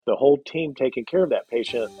The whole team taking care of that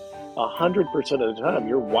patient 100% of the time.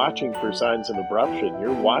 You're watching for signs of abruption.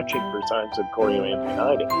 You're watching for signs of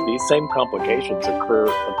chorioamnionitis. These same complications occur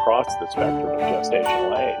across the spectrum of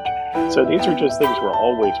gestational age. So these are just things we're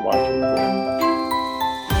always watching for.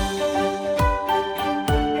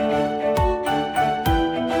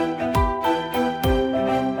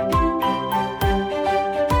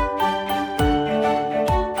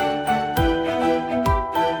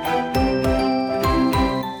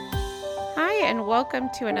 Welcome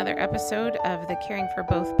to another episode of the Caring for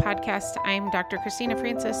Both podcast. I'm Dr. Christina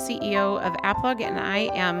Francis, CEO of Applog, and I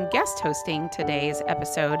am guest hosting today's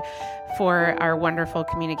episode for our wonderful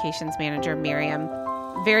communications manager, Miriam.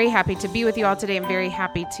 Very happy to be with you all today. I'm very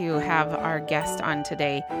happy to have our guest on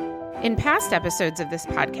today. In past episodes of this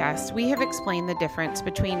podcast, we have explained the difference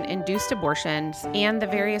between induced abortions and the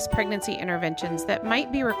various pregnancy interventions that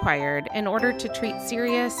might be required in order to treat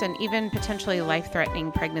serious and even potentially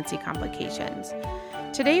life-threatening pregnancy complications.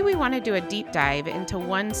 Today, we want to do a deep dive into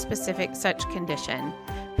one specific such condition,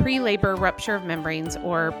 pre-labor rupture of membranes,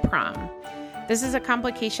 or PROM. This is a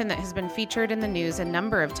complication that has been featured in the news a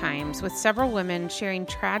number of times, with several women sharing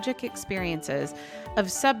tragic experiences of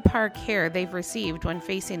subpar care they've received when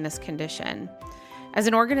facing this condition. As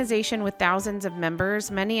an organization with thousands of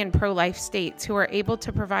members, many in pro-life states who are able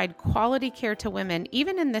to provide quality care to women,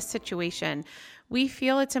 even in this situation, we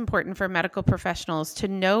feel it's important for medical professionals to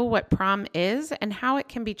know what PROM is and how it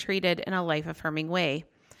can be treated in a life-affirming way.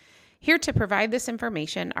 Here to provide this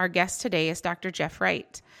information, our guest today is Dr. Jeff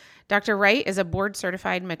Wright. Dr. Wright is a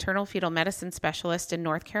board-certified maternal-fetal medicine specialist in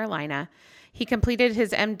North Carolina. He completed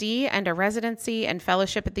his MD and a residency and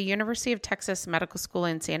fellowship at the University of Texas Medical School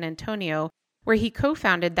in San Antonio, where he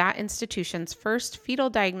co-founded that institution's first fetal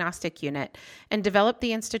diagnostic unit and developed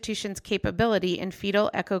the institution's capability in fetal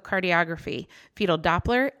echocardiography, fetal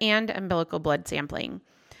Doppler, and umbilical blood sampling.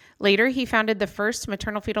 Later, he founded the first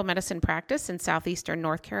maternal-fetal medicine practice in southeastern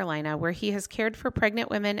North Carolina, where he has cared for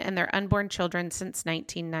pregnant women and their unborn children since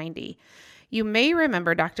 1990. You may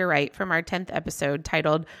remember Dr. Wright from our 10th episode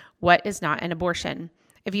titled, What is Not an Abortion?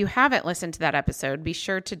 If you haven't listened to that episode, be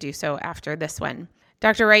sure to do so after this one.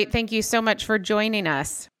 Dr. Wright, thank you so much for joining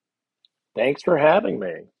us. Thanks for having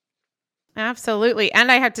me. Absolutely.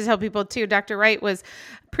 And I have to tell people too, Dr. Wright was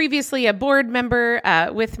previously a board member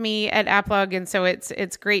with me at Applog, and so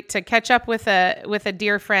it's great to catch up with a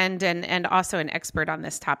dear friend and also an expert on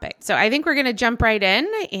this topic. So I think we're going to jump right in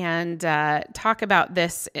and talk about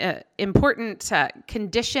this important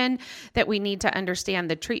condition that we need to understand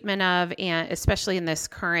the treatment of, and especially in this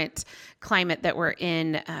current climate that we're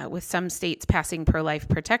in, with some states passing pro-life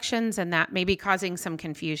protections, and that may be causing some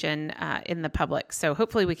confusion in the public. So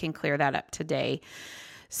hopefully we can clear that up today.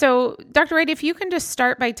 So, Dr. Wright, if you can just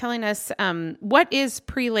start by telling us what is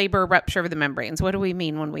pre-labor rupture of the membranes? What do we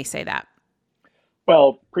mean when we say that?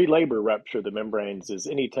 Well, pre-labor rupture of the membranes is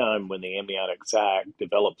any time when the amniotic sac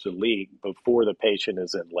develops a leak before the patient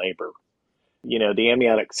is in labor. You know, the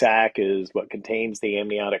amniotic sac is what contains the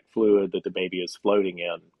amniotic fluid that the baby is floating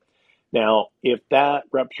in. Now, if that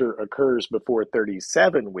rupture occurs before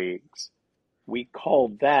 37 weeks, we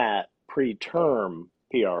call that preterm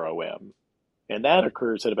PROM. And that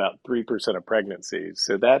occurs at about 3% of pregnancies,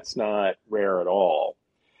 so that's not rare at all.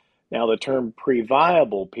 Now, the term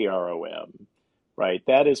pre-viable PROM, right,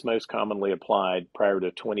 that is most commonly applied prior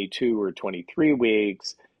to 22 or 23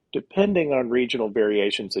 weeks, depending on regional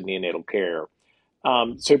variations in neonatal care.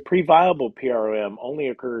 So pre-viable PROM only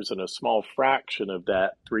occurs in a small fraction of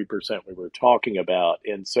that 3% we were talking about,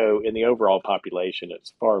 and so in the overall population,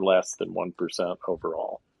 it's far less than 1%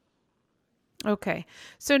 overall. Okay.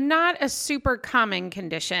 So not a super common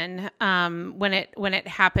condition when it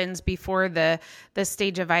happens before the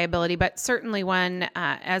stage of viability, but certainly one,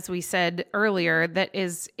 as we said earlier, that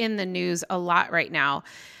is in the news a lot right now.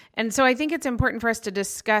 And so I think it's important for us to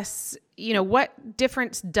discuss, what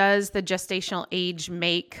difference does the gestational age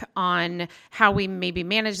make on how we maybe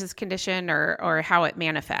manage this condition or how it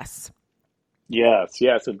manifests? Yes,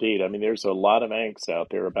 indeed. I mean, there's a lot of angst out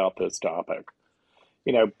there about this topic.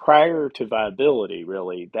 Prior to viability,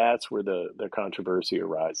 really, that's where the controversy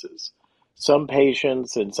arises. Some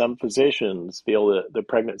patients and some physicians feel that the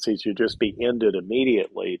pregnancy should just be ended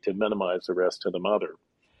immediately to minimize the risk to the mother.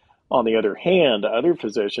 On the other hand, other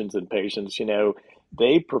physicians and patients,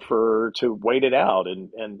 they prefer to wait it out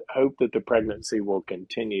and hope that the pregnancy will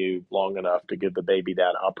continue long enough to give the baby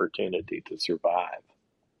that opportunity to survive.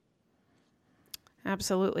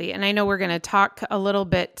 Absolutely. And I know we're going to talk a little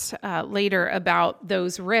bit later about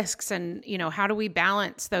those risks and, how do we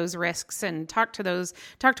balance those risks and talk to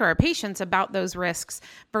our patients about those risks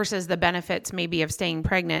versus the benefits maybe of staying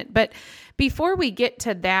pregnant. But before we get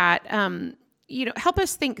to that, help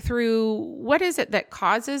us think through what is it that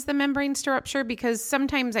causes the membranes to rupture? Because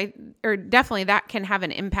sometimes definitely that can have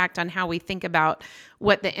an impact on how we think about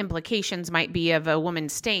what the implications might be of a woman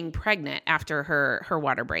staying pregnant after her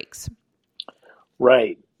water breaks.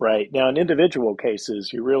 Right, right. Now, in individual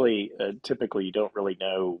cases, you really typically you don't really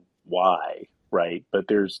know why, right? But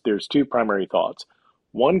there's two primary thoughts.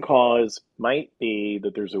 One cause might be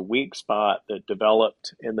that there's a weak spot that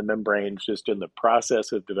developed in the membranes just in the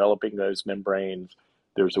process of developing those membranes.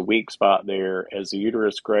 There's a weak spot there. As the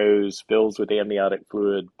uterus grows, fills with amniotic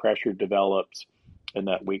fluid, pressure develops, and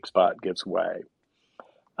that weak spot gives way.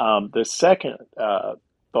 The second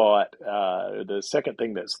the second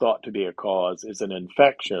thing that's thought to be a cause is an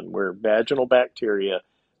infection where vaginal bacteria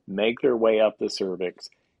make their way up the cervix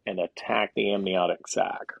and attack the amniotic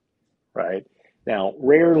sac, right? Now,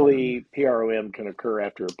 rarely PROM can occur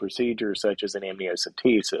after a procedure such as an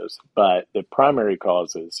amniocentesis, but the primary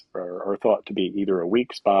causes are thought to be either a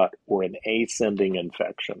weak spot or an ascending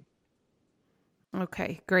infection.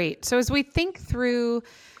 Okay, great. So as we think through,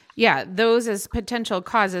 those as potential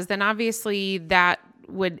causes, then obviously that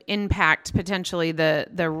would impact potentially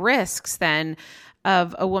the risks then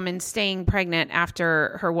of a woman staying pregnant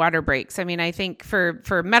after her water breaks. I mean, I think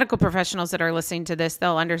for medical professionals that are listening to this,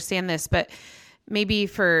 they'll understand this, but maybe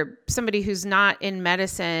for somebody who's not in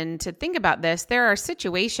medicine to think about this, there are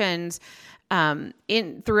situations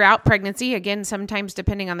throughout pregnancy, again, sometimes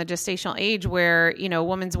depending on the gestational age, where, a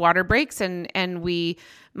woman's water breaks and we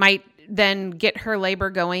might then get her labor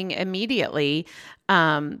going immediately.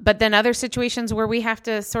 But then other situations where we have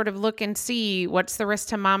to sort of look and see what's the risk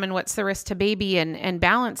to mom and what's the risk to baby and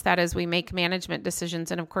balance that as we make management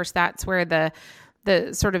decisions. And of course, that's where the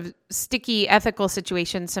sort of sticky ethical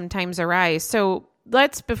situations sometimes arise. So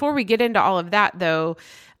before we get into all of that though,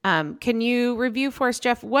 can you review for us,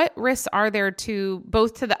 Jeff, what risks are there to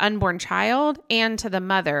both to the unborn child and to the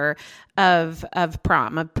mother of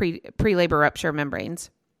PROM, of pre-labor rupture membranes?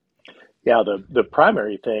 Yeah, the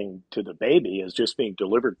primary thing to the baby is just being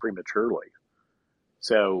delivered prematurely.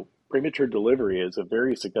 So premature delivery is a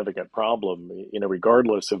very significant problem,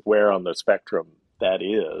 regardless of where on the spectrum that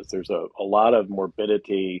is. There's a lot of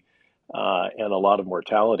morbidity and a lot of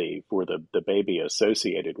mortality for the baby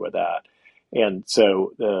associated with that. And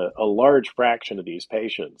so a large fraction of these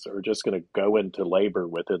patients are just going to go into labor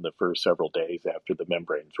within the first several days after the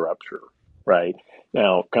membranes rupture, right?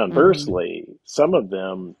 Now, conversely, some of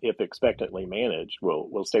them, if expectantly managed,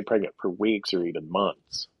 will stay pregnant for weeks or even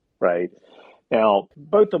months, right? Now,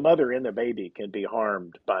 both the mother and the baby can be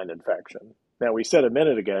harmed by an infection. Now, we said a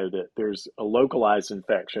minute ago that there's a localized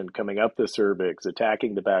infection coming up the cervix,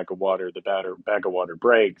 attacking the bag of water, the bag of water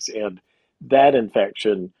breaks, and that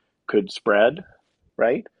infection could spread,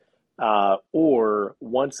 right? Or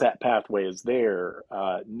once that pathway is there,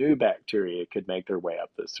 new bacteria could make their way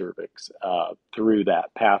up the cervix through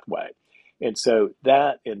that pathway. And so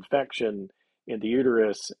that infection in the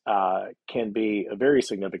uterus can be a very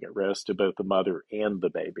significant risk to both the mother and the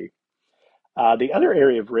baby. The other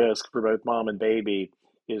area of risk for both mom and baby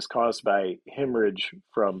is caused by hemorrhage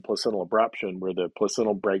from placental abruption, where the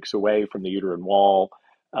placental breaks away from the uterine wall.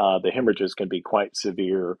 The hemorrhages can be quite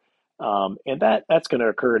severe. And that's going to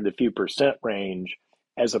occur in the few percent range,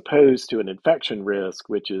 as opposed to an infection risk,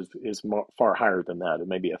 which is far higher than that. It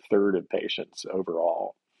may be a third of patients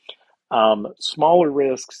overall. Smaller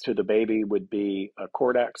risks to the baby would be a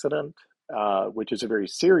cord accident, which is a very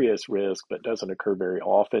serious risk, but doesn't occur very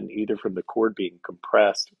often, either from the cord being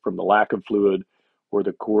compressed from the lack of fluid or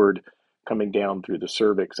the cord coming down through the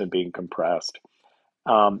cervix and being compressed.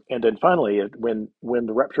 And then finally, when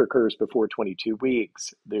the rupture occurs before 22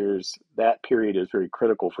 weeks, that period is very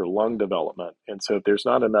critical for lung development. And so if there's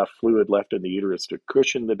not enough fluid left in the uterus to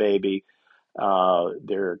cushion the baby,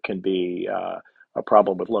 there can be a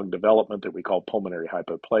problem with lung development that we call pulmonary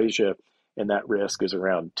hypoplasia. And that risk is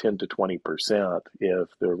around 10 to 20% if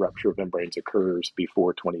the rupture of membranes occurs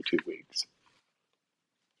before 22 weeks.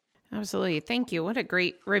 Absolutely. Thank you. What a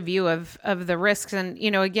great review of the risks. And,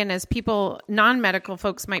 again, as people, non-medical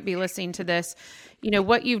folks might be listening to this,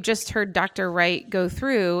 what you've just heard Dr. Wright go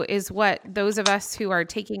through is what those of us who are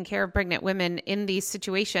taking care of pregnant women in these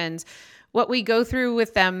situations, what we go through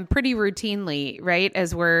with them pretty routinely, right?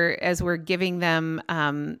 As we're giving them,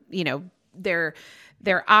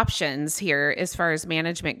 their options here as far as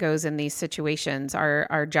management goes in these situations.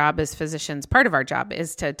 Our job as physicians, part of our job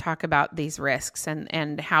is to talk about these risks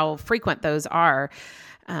and how frequent those are.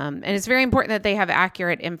 And it's very important that they have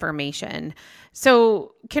accurate information.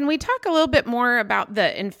 So can we talk a little bit more about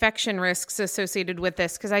the infection risks associated with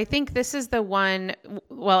this? Because I think this is the one,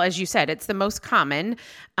 well, as you said, it's the most common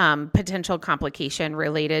potential complication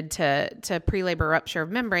related to pre-labor rupture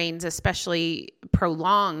of membranes, especially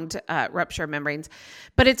prolonged rupture of membranes.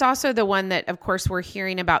 But it's also the one that, of course, we're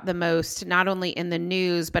hearing about the most, not only in the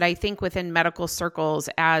news, but I think within medical circles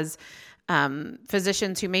as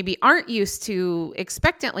physicians who maybe aren't used to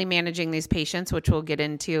expectantly managing these patients, which we'll get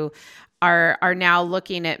into, are now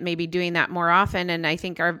looking at maybe doing that more often, and I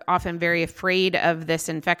think are often very afraid of this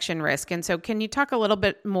infection risk. And so can you talk a little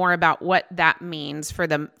bit more about what that means for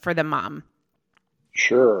the mom?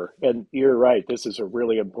 Sure. And you're right. This is a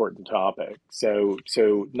really important topic. So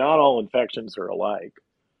not all infections are alike.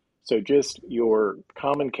 So just your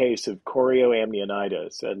common case of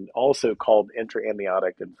chorioamnionitis, and also called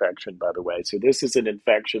intraamniotic infection, by the way. So this is an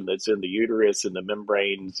infection that's in the uterus, in the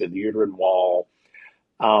membranes, in the uterine wall.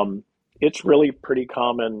 It's really pretty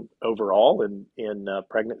common overall in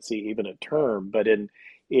pregnancy, even at term. But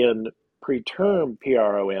in preterm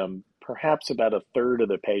PROM, perhaps about a third of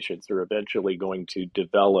the patients are eventually going to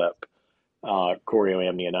develop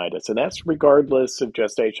chorioamnionitis, and that's regardless of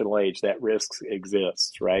gestational age. That risk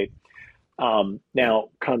exists, right? Now,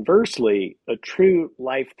 conversely, a true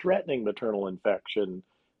life-threatening maternal infection,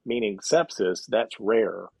 meaning sepsis, that's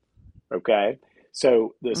rare, okay?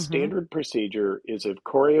 So the standard procedure is if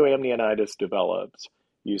chorioamnionitis develops,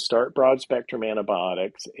 you start broad-spectrum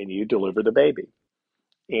antibiotics and you deliver the baby.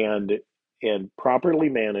 And properly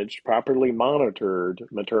managed, properly monitored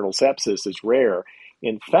maternal sepsis is rare.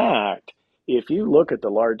 In fact, if you look at the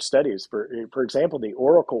large studies, for example, the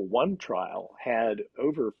Oracle 1 trial had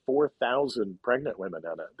over 4,000 pregnant women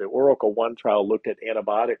in it. The Oracle 1 trial looked at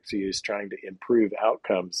antibiotics used trying to improve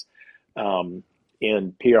outcomes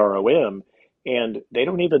in PROM, and they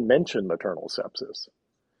don't even mention maternal sepsis.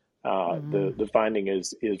 The finding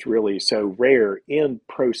is really so rare in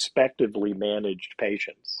prospectively managed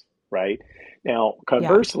patients, right? Now,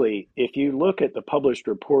 conversely, if you look at the published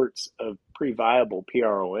reports of pre-viable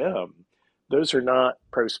PROM, those are not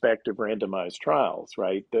prospective randomized trials,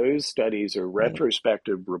 right? Those studies are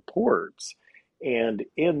retrospective reports. And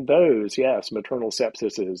in those, yes, maternal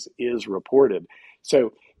sepsis is reported.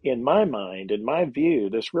 So in my mind, in my view,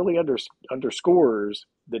 this really underscores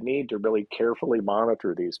the need to really carefully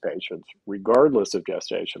monitor these patients, regardless of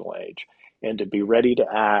gestational age, and to be ready to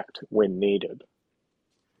act when needed.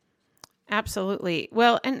 Absolutely.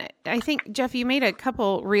 Well, and I think, Jeff, you made a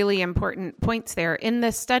couple really important points there. In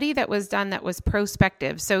the study that was done that was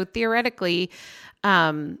prospective, so theoretically,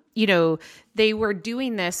 they were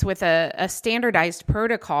doing this with a standardized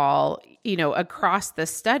protocol, across the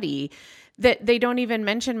study, that they don't even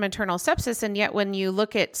mention maternal sepsis. And yet when you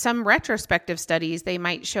look at some retrospective studies, they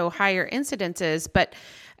might show higher incidences. But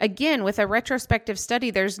again, with a retrospective study,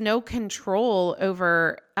 there's no control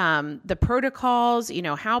over the protocols,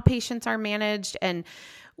 how patients are managed. And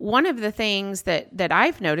one of the things that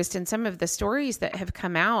I've noticed in some of the stories that have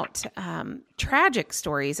come out, tragic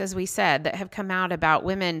stories, as we said, that have come out about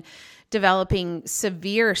women developing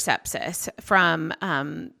severe sepsis from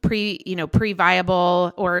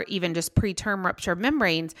pre-viable or even just preterm rupture of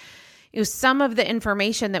membranes. Some of the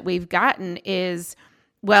information that we've gotten is,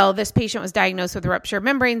 well, this patient was diagnosed with rupture of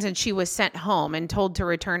membranes and she was sent home and told to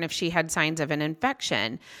return if she had signs of an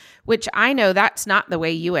infection, which I know that's not the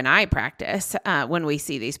way you and I practice when we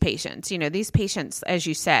see these patients. These patients, as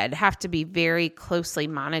you said, have to be very closely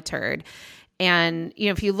monitored. And,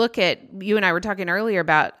 if you look at, you and I were talking earlier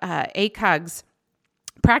about ACOG's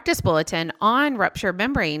practice bulletin on rupture of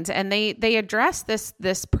membranes, and they address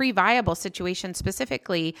this pre-viable situation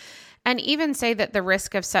specifically, and even say that the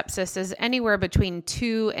risk of sepsis is anywhere between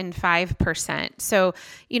 2 and 5%. So,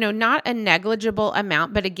 not a negligible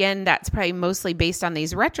amount, but again, that's probably mostly based on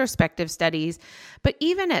these retrospective studies. But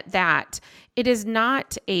even at that, it is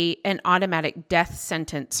not an automatic death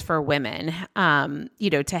sentence for women,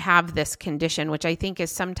 to have this condition, which I think is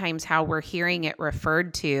sometimes how we're hearing it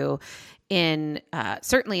referred to in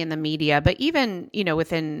certainly in the media, but even,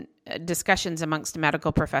 within discussions amongst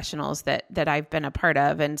medical professionals that I've been a part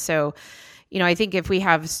of. And so, I think if we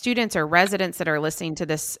have students or residents that are listening to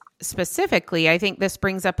this specifically, I think this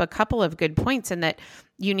brings up a couple of good points in that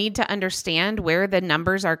you need to understand where the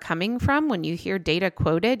numbers are coming from. When you hear data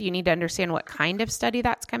quoted, you need to understand what kind of study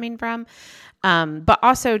that's coming from. but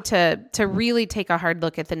also to really take a hard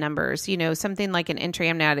look at the numbers. Something like an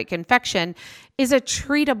intraamniotic infection is a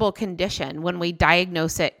treatable condition when we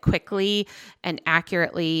diagnose it quickly and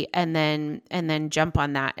accurately, and then jump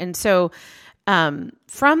on that. And so,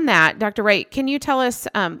 from that, Dr. Wright, can you tell us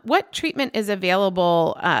what treatment is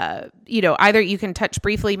available? Either you can touch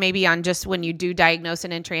briefly maybe on just when you do diagnose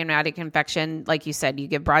an intraamniotic infection, like you said, you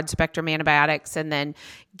give broad spectrum antibiotics and then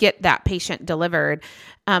get that patient delivered.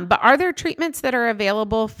 But are there treatments that are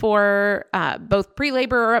available for both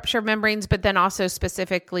pre-labor or rupture of membranes, but then also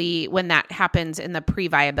specifically when that happens in the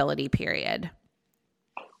pre-viability period?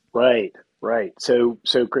 Right, right. So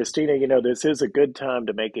Christina, this is a good time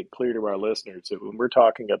to make it clear to our listeners that when we're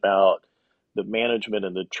talking about the management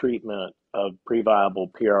and the treatment of pre-viable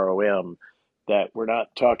PROM, that we're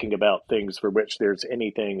not talking about things for which there's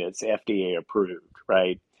anything that's FDA approved,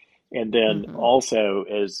 right? And then Mm-hmm. also,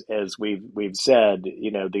 as we've said,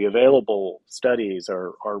 the available studies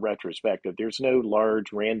are retrospective. There's no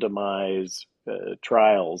large randomized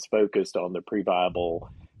trials focused on the pre-viable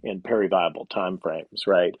and peri-viable timeframes,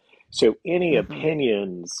 right? So any Mm-hmm.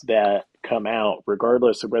 opinions that come out,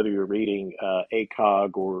 regardless of whether you're reading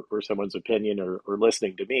ACOG or someone's opinion or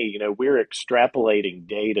listening to me, we're extrapolating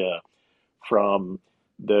data from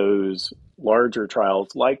those larger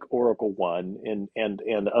trials like Oracle One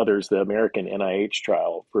and others, the American NIH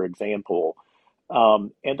trial, for example.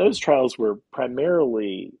 And those trials were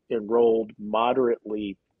primarily enrolled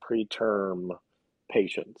moderately preterm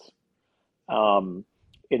patients. Um,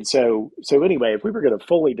 and so anyway, if we were going to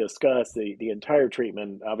fully discuss the entire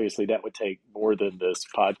treatment, obviously that would take more than this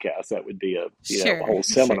podcast. That would be a Sure, whole sure.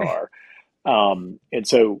 seminar. And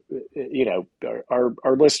so,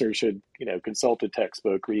 our listeners should, consult a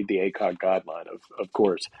textbook, read the ACOG guideline, of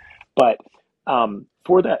course. But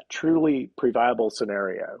for that truly previable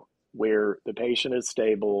scenario where the patient is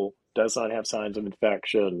stable, does not have signs of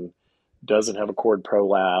infection, doesn't have a cord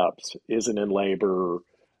prolapse, isn't in labor,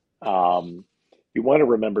 um, you want to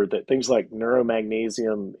remember that things like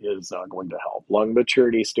neuromagnesium is not going to help. Lung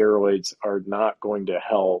maturity steroids are not going to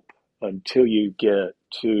help until you get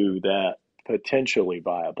to that potentially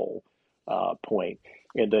viable point.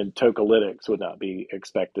 And then tocolytics would not be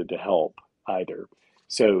expected to help either.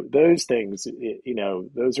 So those things,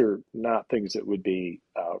 those are not things that would be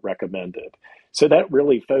recommended. So that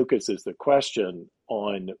really focuses the question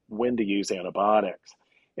on when to use antibiotics.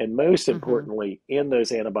 And most Mm-hmm. importantly, in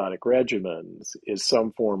those antibiotic regimens is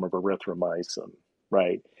some form of erythromycin,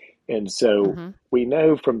 right? And so Mm-hmm. we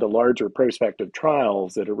know from the larger prospective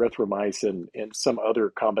trials that erythromycin and some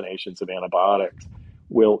other combinations of antibiotics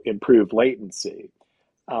will improve latency.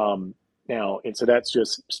 Um, and so that's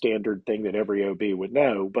just standard thing that every OB would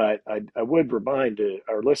know. But I would remind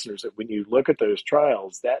our listeners that when you look at those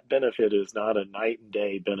trials, that benefit is not a night and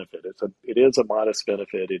day benefit. It is a modest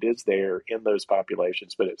benefit. It is there in those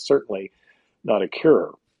populations, but it's certainly not a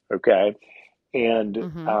cure. Okay. And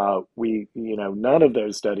Mm-hmm. none of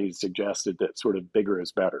those studies suggested that sort of bigger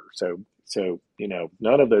is better. So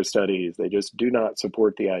none of those studies, they just do not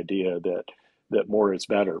support the idea that more is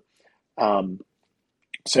better. Um,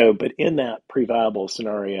 but in that pre-viable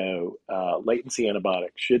scenario, latency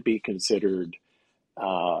antibiotics should be considered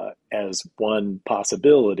as one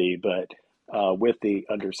possibility, but with the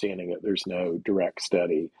understanding that there's no direct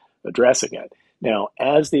study addressing it. Now,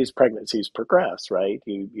 as these pregnancies progress, right,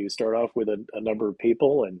 you start off with a number of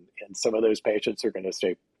people, and some of those patients are going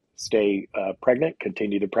to stay pregnant,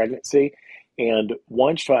 continue the pregnancy. And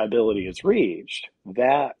once viability is reached,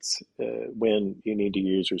 that's when you need to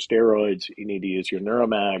use your steroids, you need to use your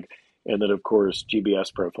neuromag, and then, of course,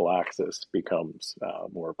 GBS prophylaxis becomes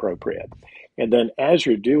more appropriate. And then as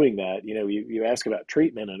you're doing that, you ask about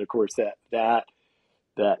treatment, and of course that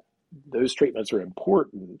those treatments are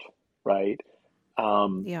important, right?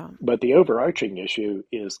 Yeah. But the overarching issue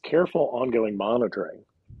is careful ongoing monitoring,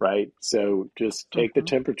 right? So just take the Mm-hmm.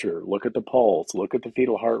 temperature, look at the pulse, look at the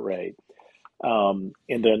fetal heart rate,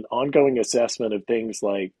 and then ongoing assessment of things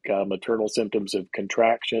like maternal symptoms of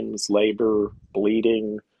contractions, labor,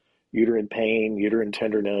 bleeding, uterine pain, uterine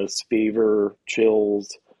tenderness, fever,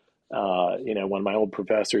 chills. One of my old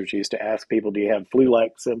professors used to ask people, "Do you have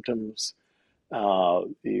flu-like symptoms?"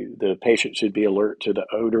 The patient should be alert to the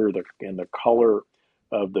odor and the color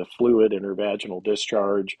of the fluid in her vaginal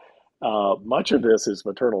discharge. Much of this is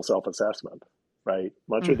maternal self-assessment, right?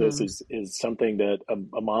 Much of this Mm-hmm. is something that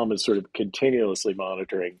a mom is sort of continuously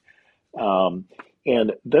monitoring. Um,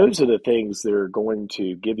 and those are the things that are going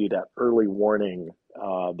to give you that early warning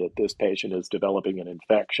that this patient is developing an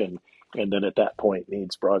infection, and then at that point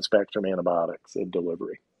needs broad spectrum antibiotics and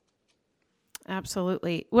delivery.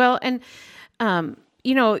 Absolutely. Well, and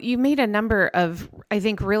You made a number of, I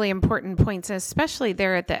think, really important points, especially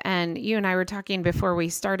there at the end. You and I were talking before we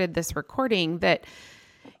started this recording that,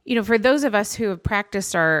 for those of us who have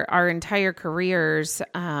practiced our entire careers,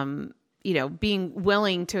 being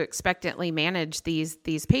willing to expectantly manage these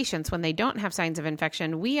patients when they don't have signs of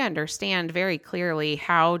infection, we understand very clearly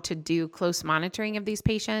how to do close monitoring of these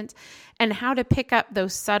patients and how to pick up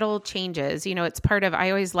those subtle changes. It's part of,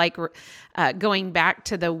 I always like going back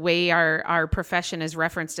to the way our profession is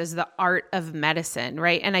referenced as the art of medicine,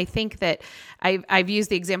 right? And I think that I've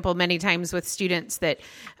used the example many times with students that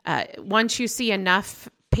once you see enough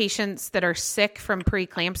patients that are sick from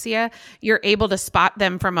preeclampsia, you're able to spot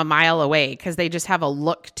them from a mile away because they just have a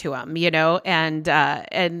look to them, and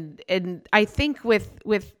I think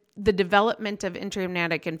with the development of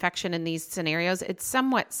intrahepatic infection in these scenarios, it's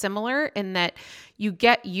somewhat similar in that you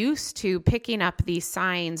get used to picking up these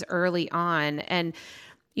signs early on. And,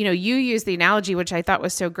 you use the analogy, which I thought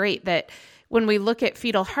was so great, that when we look at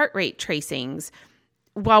fetal heart rate tracings,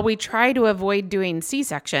 while we try to avoid doing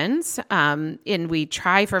C-sections, and we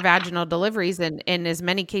try for vaginal deliveries in as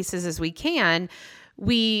many cases as we can,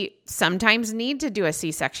 we sometimes need to do a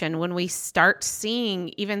C-section when we start seeing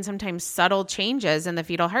even sometimes subtle changes in the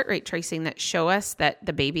fetal heart rate tracing that show us that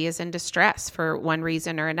the baby is in distress for one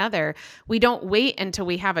reason or another. We don't wait until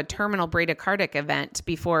we have a terminal bradycardic event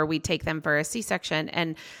before we take them for a C-section.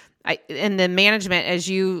 And the management, as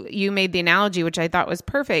you made the analogy, which I thought was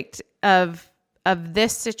perfect, of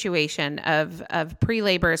this situation of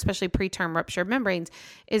pre-labor, especially preterm rupture membranes,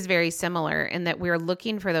 is very similar in that we're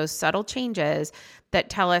looking for those subtle changes that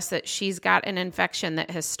tell us that she's got an infection that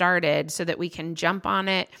has started so that we can jump on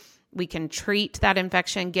it. We can treat that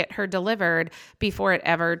infection, get her delivered before it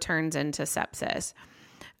ever turns into sepsis.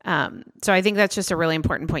 So I think that's just a really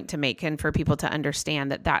important point to make, and for people to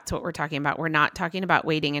understand that that's what we're talking about. We're not talking about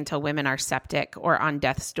waiting until women are septic or on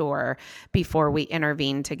death's door before we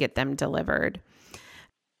intervene to get them delivered.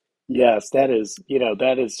 Yes, that is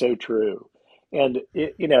so true. And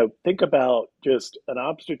think about just an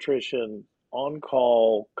obstetrician on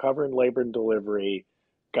call, covering labor and delivery,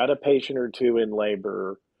 got a patient or two in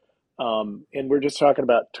labor, and we're just talking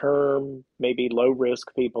about term, maybe low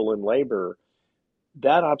risk people in labor.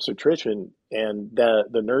 That obstetrician and the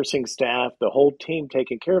nursing staff, the whole team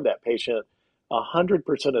taking care of that patient, 100%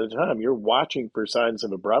 of the time, you're watching for signs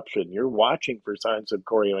of abruption. You're watching for signs of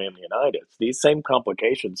chorioamnionitis. These same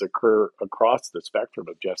complications occur across the spectrum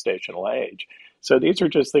of gestational age. So these are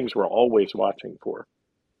just things we're always watching for.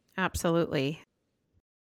 Absolutely.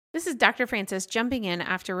 This is Dr. Francis jumping in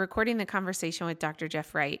after recording the conversation with Dr.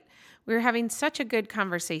 Jeff Wright. We were having such a good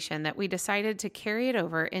conversation that we decided to carry it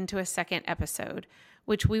over into a second episode,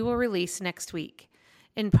 which we will release next week.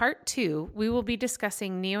 In part 2, we will be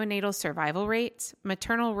discussing neonatal survival rates,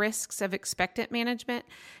 maternal risks of expectant management,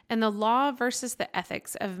 and the law versus the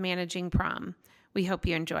ethics of managing PROM. We hope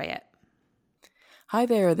you enjoy it. Hi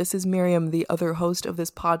there, this is Miriam, the other host of this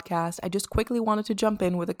podcast. I just quickly wanted to jump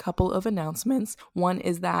in with a couple of announcements. One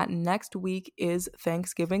is that next week is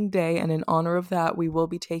Thanksgiving Day, and in honor of that, we will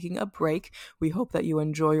be taking a break. We hope that you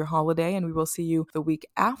enjoy your holiday, and we will see you the week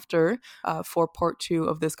after for part 2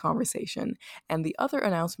 of this conversation. And the other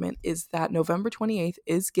announcement is that November 28th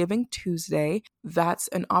is Giving Tuesday. That's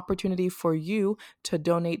an opportunity for you to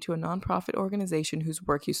donate to a nonprofit organization whose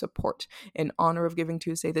work you support. In honor of Giving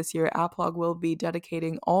Tuesday this year, APLOG will be dedicating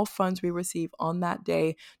all funds we receive on that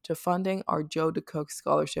day to funding our Joe DeCook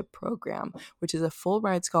Scholarship Program, which is a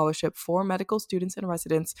full-ride scholarship for medical students and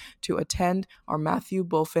residents to attend our Matthew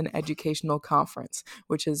Bulfin Educational Conference,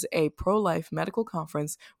 which is a pro-life medical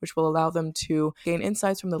conference which will allow them to gain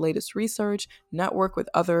insights from the latest research, network with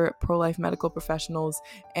other pro-life medical professionals,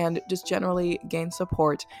 and just generally gain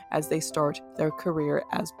support as they start their career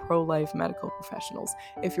as pro-life medical professionals.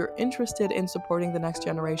 If you're interested in supporting the next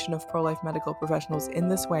generation of pro-life medical professionals in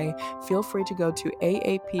this way, feel free to go to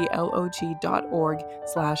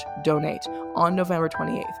aaplog.org/donate on November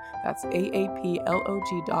 28th. That's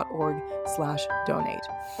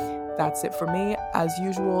aaplog.org/donate. That's it for me. As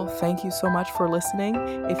usual, thank you so much for listening.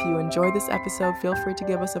 If you enjoyed this episode, feel free to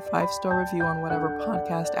give us a 5-star review on whatever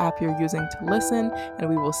podcast app you're using to listen, and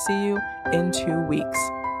we will see you in 2 weeks.